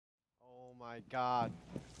my god.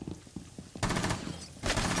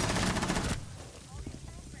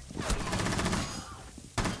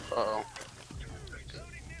 Uh-oh.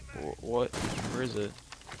 What? Where is it?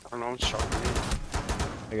 I don't know, it's shot me.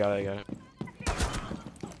 I got it.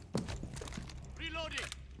 Reloading.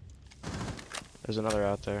 There's another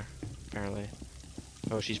out there, apparently.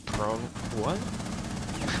 Oh, she's prone. What?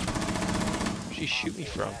 Where'd she shoot me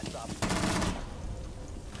from?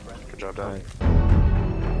 Good job, Dad. Right.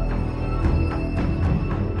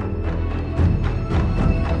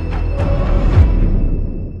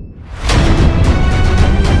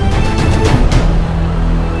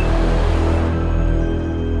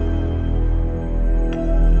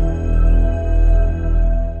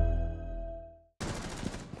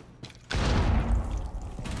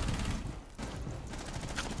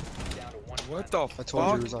 What the fuck? I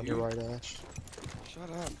told you he was on your right, Ash. Shut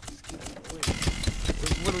up.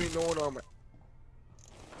 There's literally no one on my...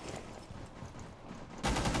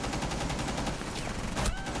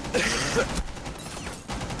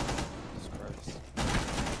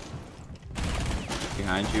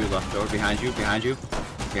 Behind you, left door, behind you.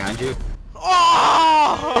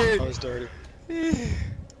 Oh! That was dirty.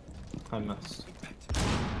 I missed.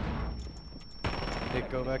 Nick,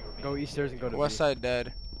 go back, go east stairs and go to West B. side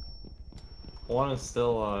dead. One is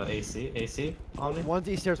still AC, Omni? One's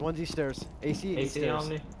east stairs, AC, east AC stairs.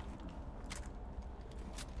 Omni?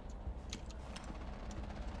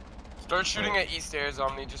 Start shooting at east stairs,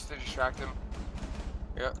 Omni, just to distract him.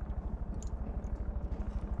 Yep.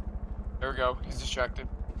 There we go, he's distracted.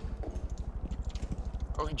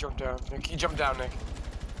 Oh, he jumped down. Nick, he jumped down, Nick.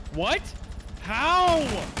 What? How?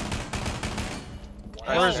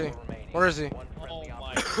 Where is he? Where is he? Oh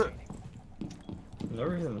my. No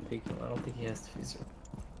reason to peek him, I don't think he has diffuser.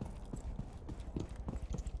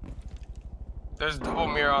 There's double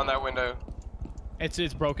mirror on that window.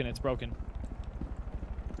 It's broken. It's broken.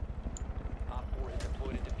 Op 4 has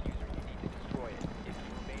deployed a diffuser. You need to destroy it. If you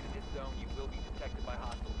remain in this zone, you will be detected by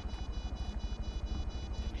hostiles.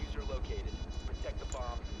 Diffuser located. Protect the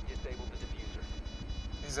bombs and disable the diffuser.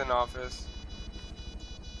 He's in office.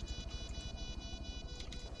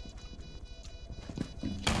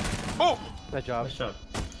 Oh! Nice job. Nice job.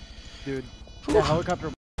 Dude. Yeah, helicopter.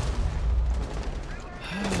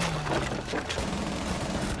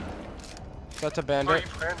 That's a Oh, bandit. you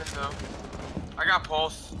planned it though. I got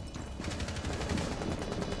pulse.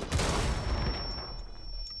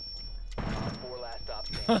 Op 4 last stop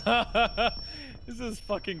standing. This is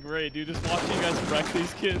fucking great, dude. Just watching you guys wreck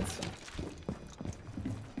these kids.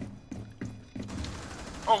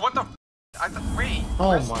 Oh, what the? Wait.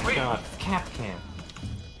 Oh wait. my god, cap cam.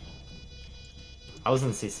 I was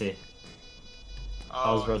in CC.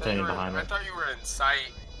 I was Oh, rotating thought you were- behind I him. thought you were in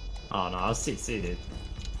sight. Oh no, I was CC, dude.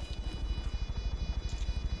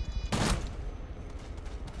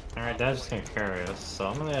 Alright, Dad's just gonna carry us, so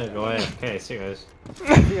I'm gonna go AFK. See you guys. See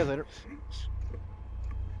you guys later.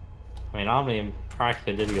 I mean, Omni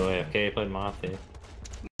practically did go AFK, played Monty.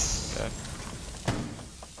 Okay.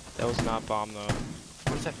 That was not bomb though.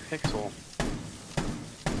 What's that pixel?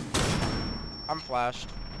 I'm flashed.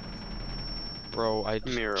 Bro, I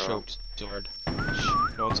Miro. choked hard.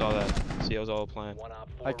 No one saw that. See, that was all a plan. One Op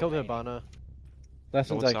 4 I killed remaining. Hibana. Last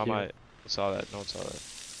No one's one saw IQ. saw that. No one saw that.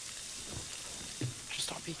 Just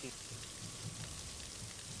stop peeking.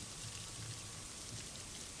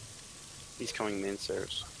 He's coming main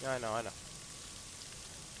stairs. Yeah, I know.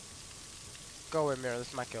 Go away, Mira. This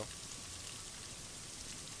is my kill.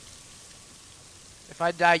 If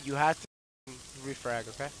I die, you have to refrag,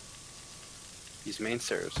 okay? He's main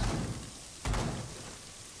stairs.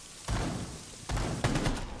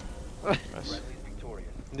 Nice. Friendly's victorious.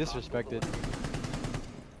 Disrespected.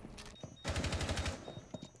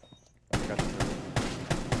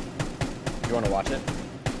 You wanna watch it?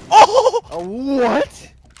 Oh! Oh,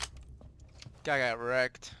 what? Guy got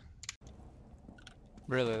wrecked.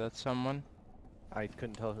 Really, that's someone? I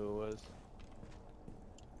couldn't tell who it was.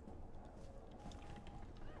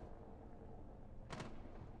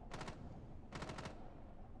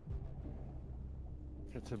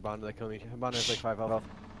 It's Hibana that killed me. Hibana has like 5 health.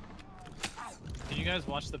 Did you guys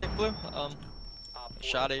watch the Blue, Op 4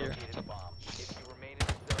 shot has at you. located a bomb. If you remain in this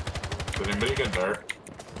zone, Did anybody get dirt?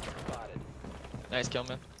 spotted. Nice kill,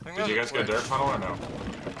 man. Did you guys get dirt funnel or no?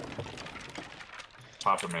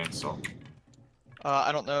 Top of main still.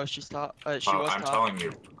 I don't know if she's top. She was I'm top. telling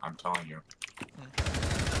you. I'm telling you.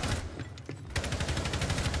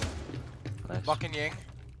 Nice. Fucking Ying.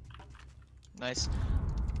 Nice.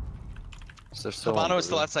 Is there still Habano one is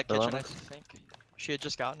still blue? outside Still kitchen, on I it? think. She had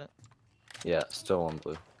just gotten it. Yeah, still on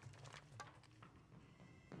blue.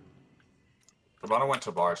 Come Hibana went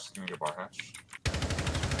to bar. She's gonna get bar hatch.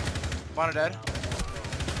 Bonner dead.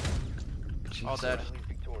 All dead.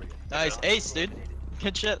 Nice. Ace, dude.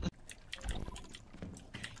 Good shit.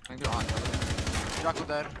 I think they're on. Jocko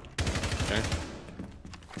dead. Okay.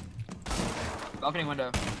 Balcony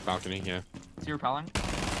window. Balcony, yeah. Is he repelling?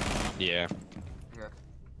 Yeah. Okay.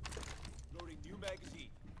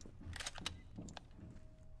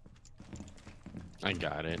 I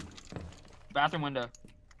got it. Bathroom window.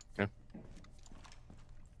 Okay.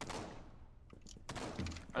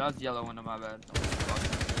 Oh, that was yellow window, my bad.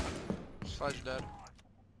 Sledge dead.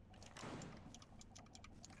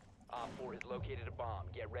 Op 4 has located a bomb.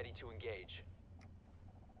 Get ready to engage.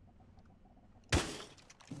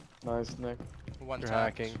 Nice, Nick. One You're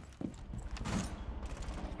tapped. hacking.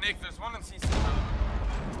 Nick, there's one in CC.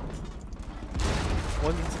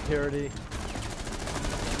 One in security.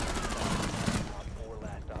 Op 4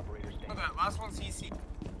 last operator standing. That last one's CC.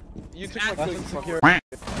 You took took my Last in security.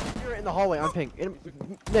 You're in the hallway. I'm ping.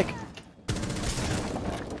 Nick.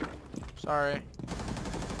 Sorry.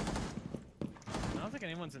 I don't think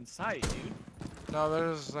anyone's in sight, dude. No,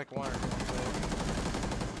 there's like one or two.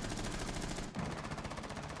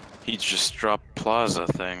 He just dropped plaza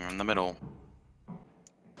thing in the middle.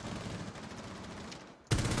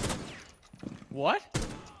 What?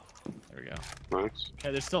 There we go. Nice.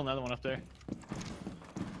 Okay, there's still another one up there.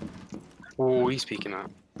 Oh, he's peeking up.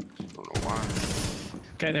 Don't know why.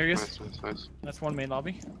 Okay, there he is. Nice, nice, nice. That's one main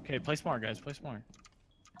lobby. Okay, play smart, guys. Play smart.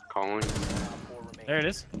 Calling. Op 4 remains. There it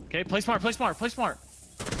is. Okay, play smart. Play smart. Play smart.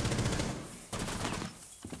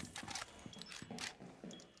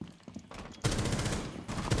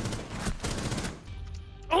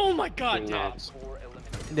 Oh my God, Dad. Nuts. 4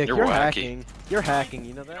 eliminated. Nick, You're you're wacky. hacking. You're hacking.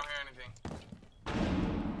 You know I that? don't hear anything.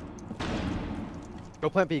 Go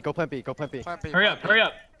plant B. Go plant B. Go plant B. Plant B, Hurry up. plant B. Hurry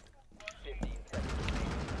up. 15 seconds.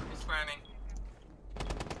 He's planning.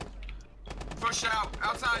 Push out.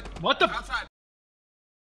 Outside. What the? Outside.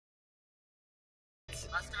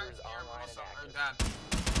 Nice guy Is here. online Also, and or active. dad.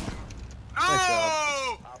 No!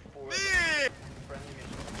 Op 4 Nick! friendly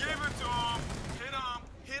mission. Give it to him. Hit him.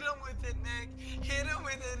 Hit him with it, Nick. Hit him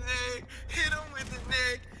with it, Nick. Hit him with it,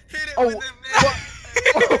 Nick. Hit it with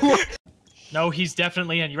it, Nick. No, he's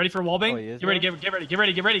definitely in. You ready for a wallbang? Oh, he is Get ready, now? get ready, get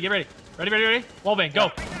ready, get ready, get ready. Ready, ready, ready? Wallbang,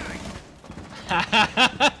 go.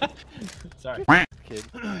 Sorry. Kid.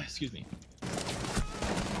 Excuse me.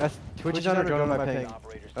 That's Twitch is on a drone on my ping.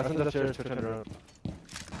 Operators That's one's upstairs. Twitch on a drone.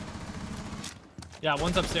 Yeah,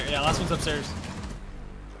 one's upstairs. Yeah, last one's upstairs.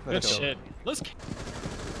 Good Let's go. shit. Let's.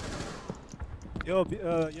 Yo,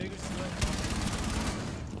 Jaeger's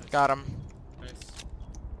Got him. Nice.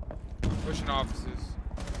 Pushing offices.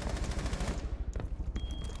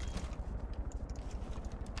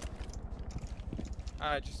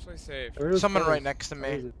 Alright, just play safe. Someone right next to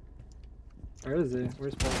me. Where is he?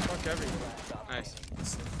 Where's Paul? Fuck everyone. Nice.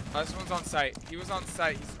 Last one's on site. He was on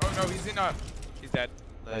site. Oh no, he's in he's dead.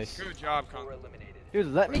 Nice. Good job, Con. 4 eliminated.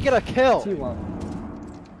 Dude, let me get a kill. T1.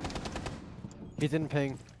 He's in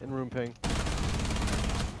ping. In room ping.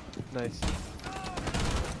 Nice.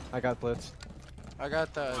 I got blitz. I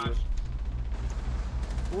got the.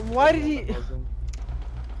 Why did he?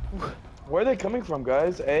 Where are they coming from,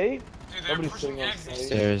 guys? A? Dude, they're Nobody's pushing sitting on exits. stage.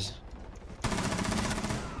 Stairs.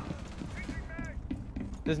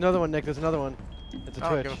 There's another one, Nick. There's another one. It's a I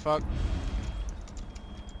don't Twitch. give a fuck.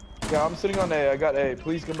 Yeah, I'm sitting on A. I got A.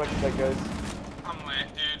 Please come back to that, guys. I'm lit,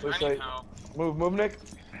 dude. Where's I need site? help. Move, Nick.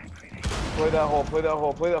 Play that hole, play that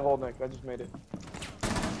hole, play that hole, Nick. I just made it.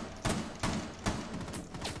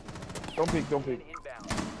 Don't peek, don't peek. Inbound.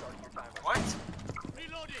 Starting your timer. What?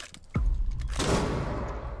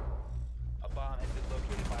 A bomb has been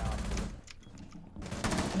located by Op 4.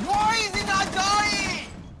 Why is he not dying?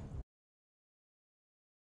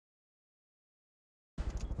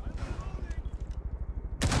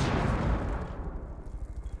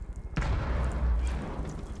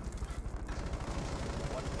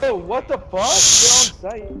 Oh, what the fuck? They're on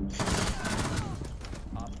site.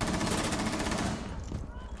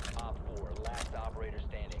 Op 4, last operator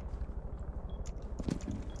standing.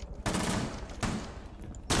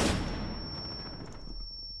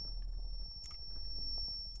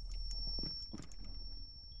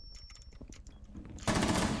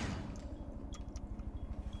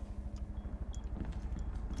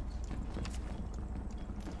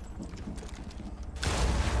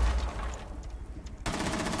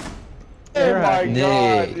 Oh my Nick.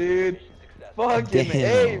 god, dude. Fucking A,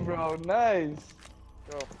 Damn. bro. Nice.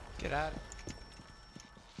 Go. Get out.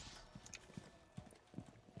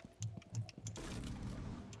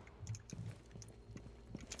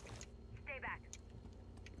 Stay back.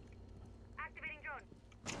 Activating drone.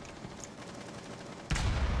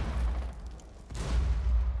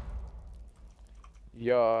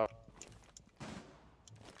 Yeah.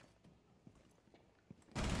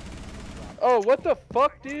 Oh, what the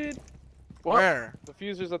fuck, dude? Well, Where? the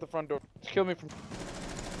fuser's at the front door. Just kill me from.